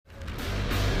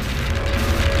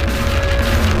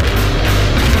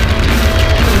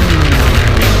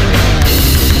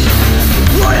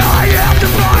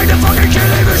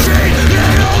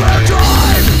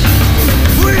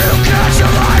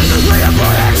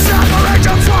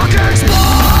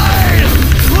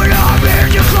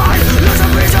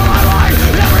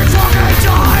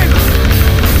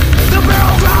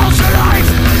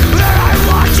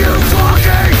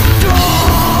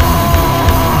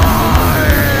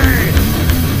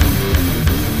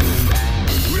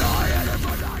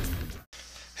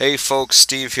Hey folks,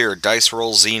 Steve here, Dice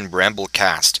Roll Zine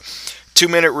Bramblecast.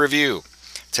 2-minute review.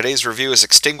 Today's review is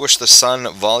Extinguish the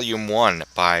Sun Volume 1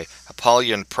 by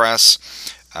Apollyon Press.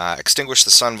 Extinguish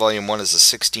the Sun Volume 1 is a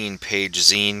 16-page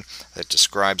zine that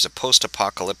describes a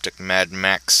post-apocalyptic Mad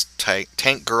Max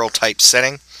tank girl type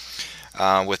setting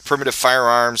with primitive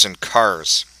firearms and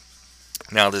cars.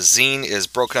 Now the zine is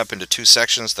broken up into two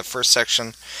sections. The first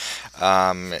section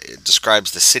it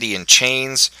describes the city in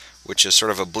chains, which is sort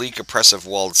of a bleak, oppressive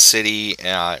walled city,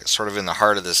 sort of in the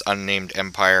heart of this unnamed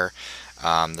empire.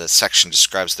 The section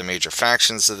describes the major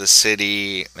factions of the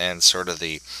city and sort of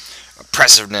the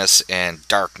oppressiveness and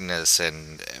darkness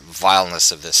and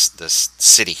vileness of this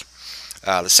city.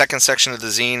 The second section of the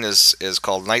zine is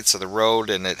called Knights of the Road,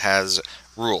 and it has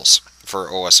rules for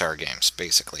OSR games.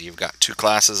 Basically, you've got two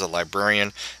classes, a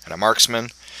librarian and a marksman,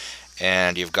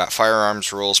 and you've got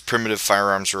firearms rules, primitive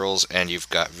firearms rules, and you've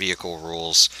got vehicle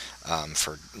rules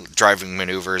for driving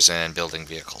maneuvers and building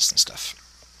vehicles and stuff.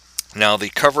 Now the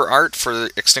cover art for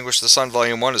Extinguish the Sun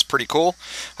Volume 1 is pretty cool.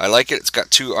 I like it. It's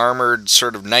got two armored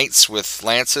sort of knights with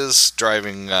lances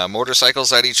driving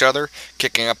motorcycles at each other,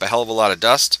 kicking up a hell of a lot of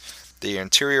dust. The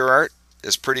interior art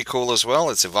is pretty cool as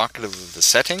well. It's evocative of the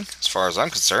setting, as far as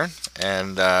I'm concerned,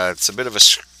 and it's a bit of a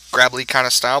scrabbly kind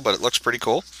of style, but it looks pretty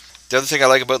cool. The other thing I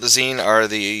like about the zine are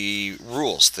the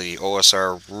rules, the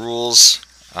OSR rules.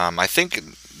 I think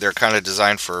they're kind of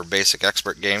designed for basic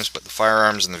expert games, but the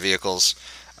firearms and the vehicles,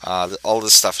 all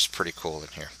this stuff is pretty cool in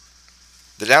here.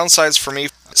 The downsides for me,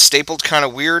 stapled kind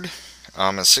of weird.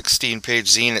 A 16-page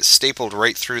zine, it's stapled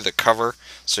right through the cover,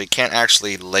 so you can't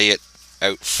actually lay it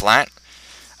out flat.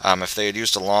 If they had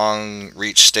used a long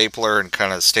reach stapler and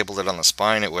kind of stapled it on the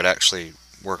spine, it would actually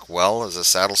work well as a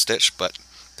saddle stitch, but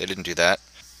they didn't do that.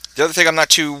 The other thing I'm not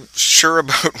too sure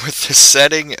about with this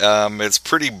setting, it's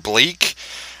pretty bleak.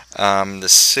 The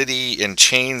city in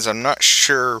chains, I'm not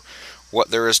sure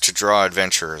what there is to draw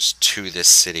adventurers to this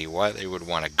city, why they would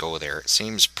want to go there. It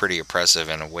seems pretty oppressive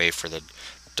and a way for the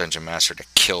Dungeon Master to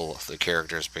kill the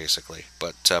characters, basically.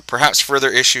 But perhaps further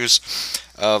issues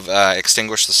of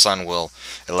Extinguish the Sun will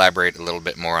elaborate a little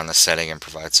bit more on the setting and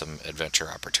provide some adventure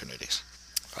opportunities.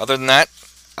 Other than that,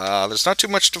 there's not too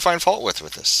much to find fault with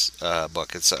this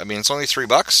book. It's only $3.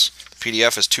 The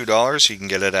PDF is $2. You can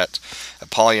get it at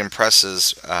Apollyon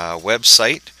Press's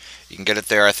website. You can get it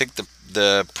there. I think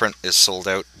the print is sold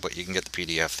out, but you can get the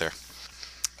PDF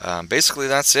there. Basically,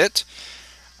 that's it.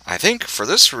 I think for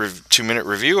this 2-minute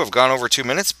review, I've gone over 2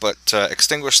 minutes, but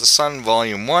Extinguish the Sun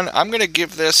Volume 1, I'm going to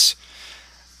give this,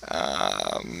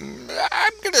 I'm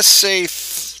going to say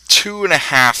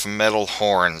 2.5 metal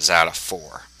horns out of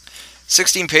 4.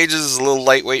 16 pages is a little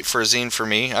lightweight for a zine for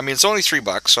me. It's only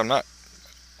 $3, so I'm not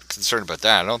concerned about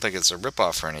that. I don't think it's a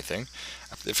ripoff or anything.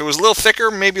 If it was a little thicker,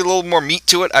 maybe a little more meat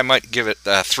to it, I might give it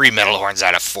 3 metal horns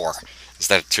out of 4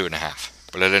 instead of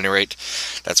 2.5. But at any rate,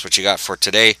 that's what you got for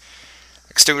today.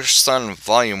 Extinguish the Sun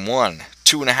Volume 1,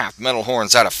 2.5 metal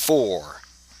horns out of 4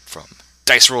 from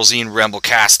Dice Roll Zine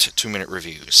Bramblecast 2-minute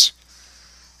reviews.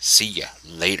 See ya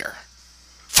later.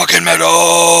 Fucking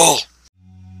metal!